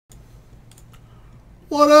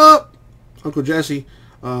What up? Uncle Jesse.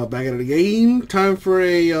 Back at the game. Time for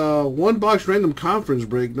a one-box random conference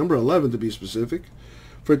break, number 11 to be specific,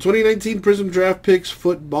 for 2019 Prizm Draft Picks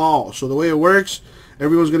Football. So the way it works,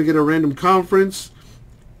 everyone's going to get a random conference.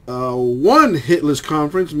 One hitless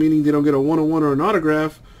conference, meaning they don't get a one-on-one or an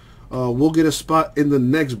autograph. We'll get a spot in the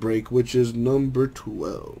next break, which is number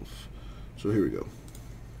 12. So here we go.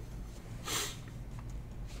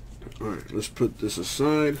 Alright, let's put this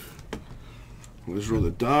aside. Let's roll the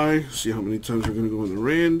die, see how many times we're going to go in the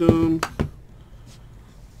random.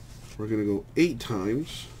 We're going to go 8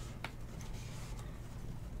 times.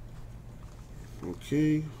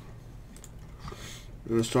 Okay. We're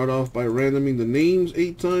going to start off by randoming the names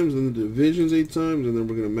 8 times, then the divisions 8 times, and then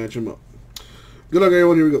we're going to match them up. Good luck,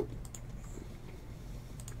 everyone. Here we go.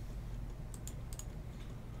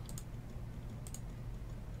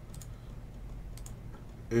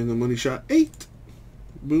 And the money shot 8.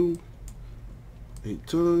 Boom. 8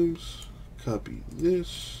 times. Copy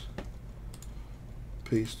this.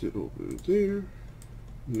 Paste it over there.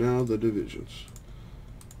 Now the divisions.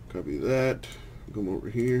 Copy that. Come over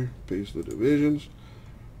here. Paste the divisions.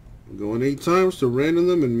 I'm going 8 times to random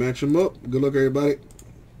them and match them up. Good luck, everybody.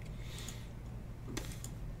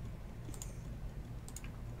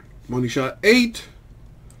 Money shot 8.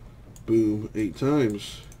 Boom. 8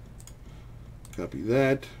 times. Copy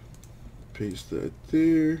that. Paste that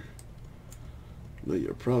there. Now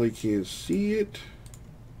you probably can't see it.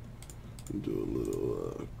 Do a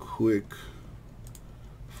little quick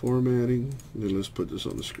formatting. And then let's put this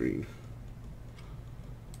on the screen.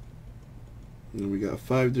 And we got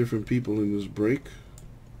 5 different people in this break.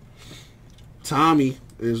 Tommy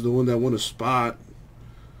is the one that won a spot.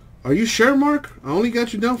 Are you sure, Mark? I only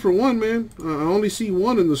got you down for 1, man. I only see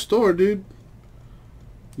 1 in the store, dude.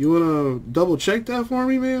 You wanna double check that for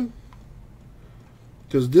me, man?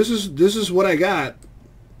 Because this is what I got.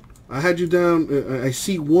 I had you down. I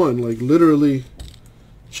see 1, like literally.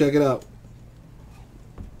 Check it out.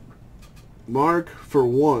 Mark for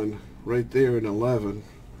 1 right there in 11.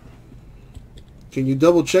 Can you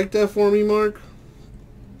double check that for me, Mark?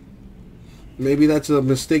 Maybe that's a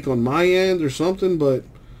mistake on my end or something, but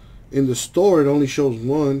in the store it only shows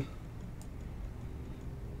 1.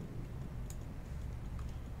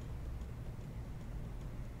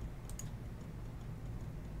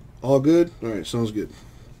 All good? Alright, sounds good.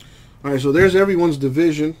 Alright, so there's everyone's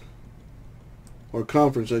division. Or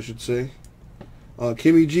conference, I should say.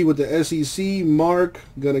 Kimmy G with the SEC. Mark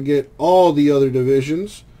going to get all the other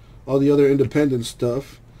divisions. All the other independent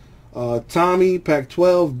stuff. Tommy,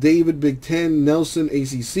 Pac-12. David, Big 10. Nelson,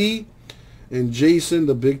 ACC. And Jason,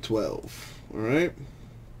 the Big 12. Alright.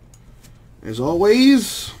 As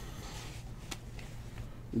always,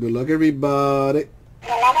 good luck, everybody.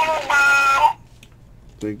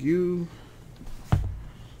 Thank you.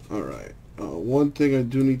 Alright. One thing I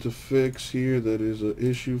do need to fix here that is an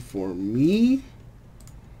issue for me.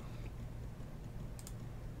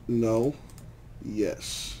 No.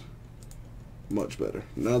 Yes. Much better.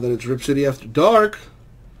 Now that it's Rip City After Dark,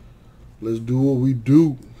 let's do what we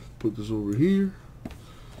do. Put this over here.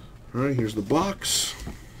 Alright, here's the box.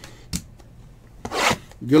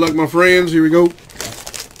 Good luck, my friends. Here we go.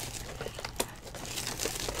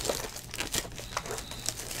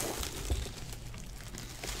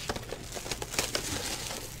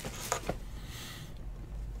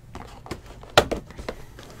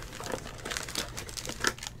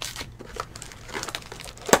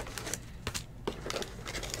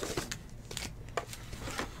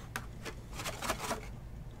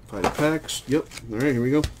 Packs. Yep. All right, here we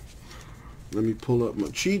go. Let me pull up my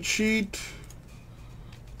cheat sheet.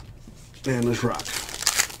 And let's rock.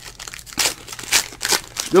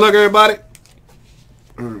 Good luck, everybody.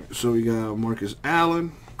 All right, so we got Marcus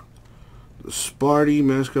Allen, the Sparty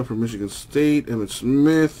mascot from Michigan State, Emmett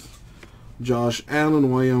Smith, Josh Allen,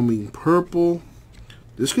 Wyoming Purple.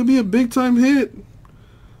 This could be a big-time hit.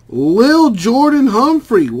 Lil Jordan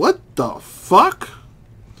Humphrey. What the fuck?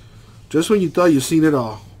 Just when you thought you'd seen it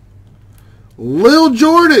all. Lil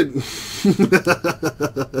Jordan.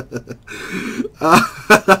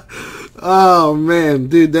 Oh man,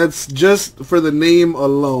 dude, that's just for the name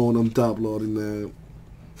alone. I'm top loading that.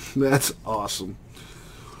 That's awesome.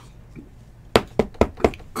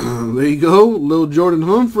 There you go, Lil Jordan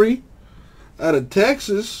Humphrey out of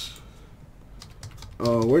Texas.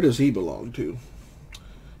 Where does he belong to?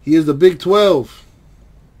 He is the Big 12.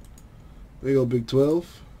 There you go, Big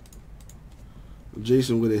 12.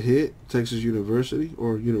 Jason with a hit, Texas University,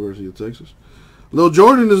 or University of Texas. Lil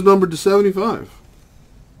Jordan is numbered to 75.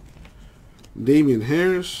 Damian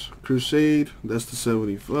Harris, Crusade, that's the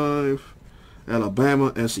 75.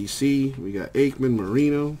 Alabama, SEC. We got Aikman,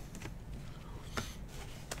 Marino.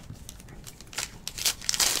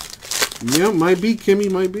 Yeah, might be,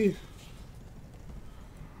 Kimmy, might be.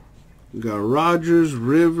 We got Rogers,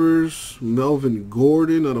 Rivers, Melvin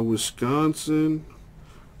Gordon out of Wisconsin.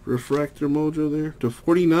 Refractor mojo there. To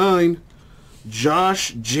 49,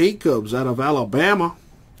 Josh Jacobs out of Alabama.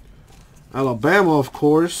 Alabama, of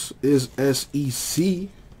course, is SEC.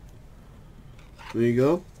 There you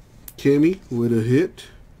go. Kimmy with a hit.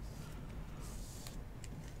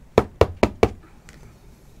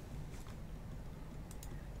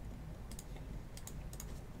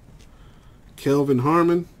 Kelvin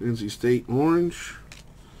Harmon, NC State orange.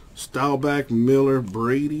 Staubach, Miller,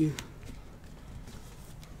 Brady.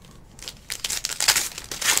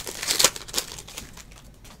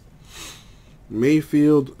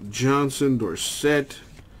 Mayfield, Johnson, Dorsett.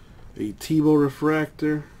 A Tebow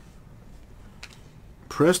refractor.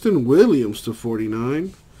 Preston Williams to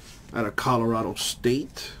 49 out of Colorado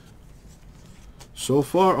State. So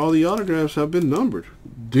far, all the autographs have been numbered.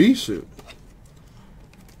 Decent.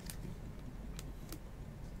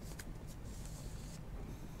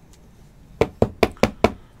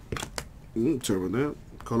 Sorry about that.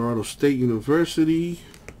 Colorado State University.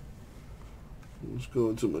 Let's go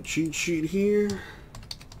into my cheat sheet here.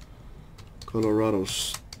 Colorado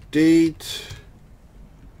State.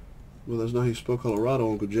 Well, that's not how you spell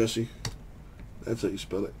Colorado, Uncle Jesse. That's how you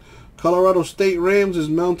spell it. Colorado State Rams is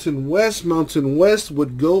Mountain West. Mountain West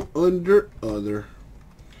would go under other.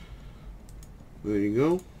 There you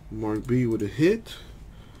go. Mark B with a hit.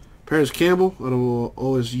 Paris Campbell out of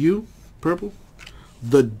OSU. Purple.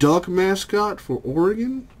 The Duck mascot for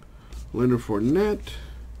Oregon. Leonard Fournette.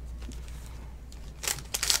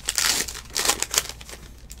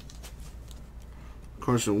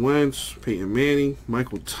 Carson Wentz, Peyton Manning,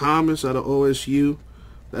 Michael Thomas out of OSU.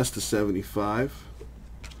 That's the 75.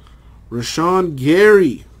 Rashawn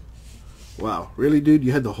Gary. Wow, really, dude?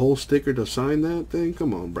 You had the whole sticker to sign that thing?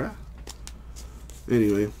 Come on, bruh.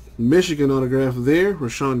 Anyway, Michigan autograph there.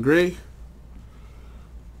 Rashawn Gray.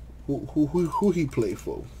 Who he play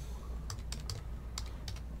for?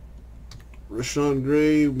 Rashawn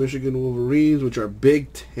Gray, Michigan Wolverines, which are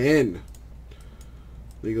Big Ten.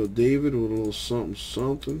 There you go, David, with a little something,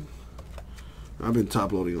 something. I've been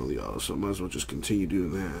top loading all the autos, so I might as well just continue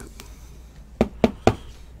doing that.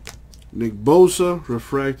 Nick Bosa,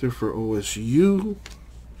 refractor for OSU.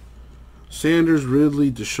 Sanders,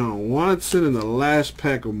 Ridley, Deshaun Watson, and the last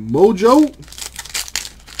pack of Mojo.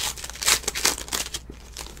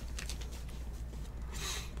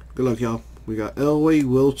 Good luck, y'all. We got Elway,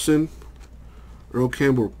 Wilson, Earl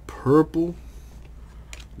Campbell, purple.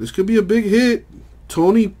 This could be a big hit.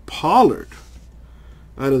 Tony Pollard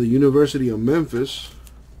out of the University of Memphis.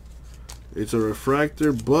 It's a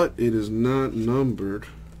refractor, but it is not numbered.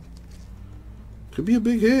 Could be a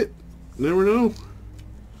big hit. Never know.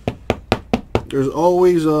 There's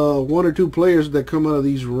always one or two players that come out of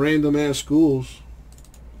these random ass schools.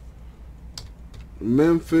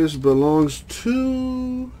 Memphis belongs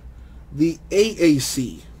to the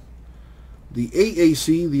AAC. The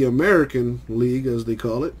AAC, the American League as they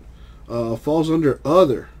call it, falls under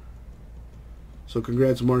other. So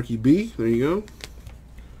congrats, Marky B. There you go.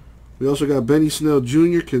 We also got Benny Snell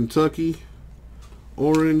Jr., Kentucky,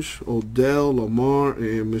 Orange, Odell, Lamar,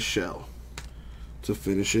 and Michelle to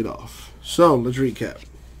finish it off. So let's recap.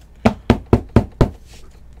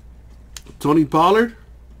 Tony Pollard,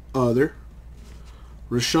 other.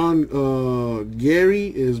 Rashawn Gary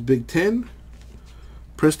is Big Ten.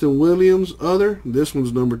 Preston Williams, other. This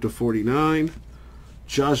one's numbered to 49.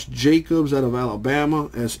 Josh Jacobs out of Alabama,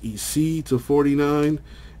 SEC to 49.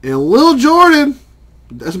 And Lil Jordan,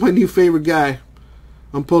 that's my new favorite guy.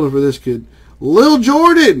 I'm pulling for this kid. Lil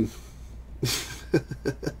Jordan.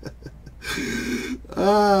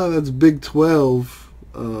 That's Big 12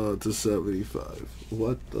 to 75.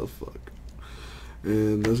 What the fuck?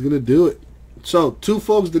 And that's going to do it. So, two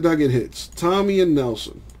folks did not get hits. Tommy and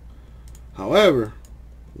Nelson. However,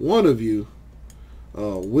 one of you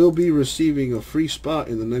will be receiving a free spot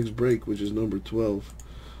in the next break, which is number 12.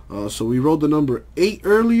 So we rolled the number 8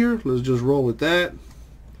 earlier. Let's just roll with that.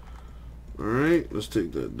 Alright, let's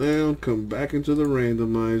take that down. Come back into the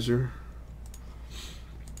randomizer.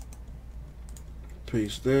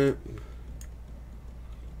 Paste that.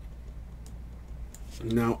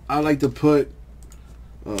 Now, I like to put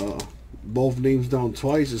both names down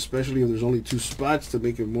twice, especially if there's only 2 spots to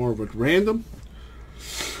make it more of a random.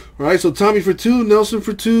 Alright, so Tommy for 2, Nelson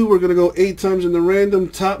for 2. We're going to go 8 times in the random.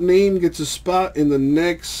 Top name gets a spot in the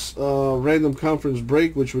next random conference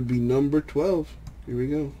break, which would be number 12. Here we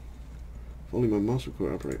go. If only my mouse would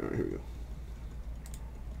cooperate. Alright, here we go.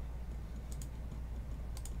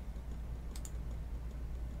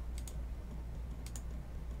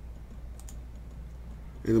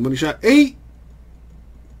 And the money shot 8.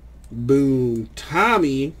 Boom.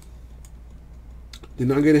 Tommy did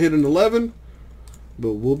not get a hit in 11,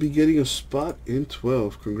 but we'll be getting a spot in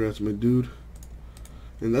 12. Congrats, my dude.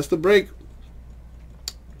 And that's the break.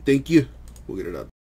 Thank you. We'll get it up.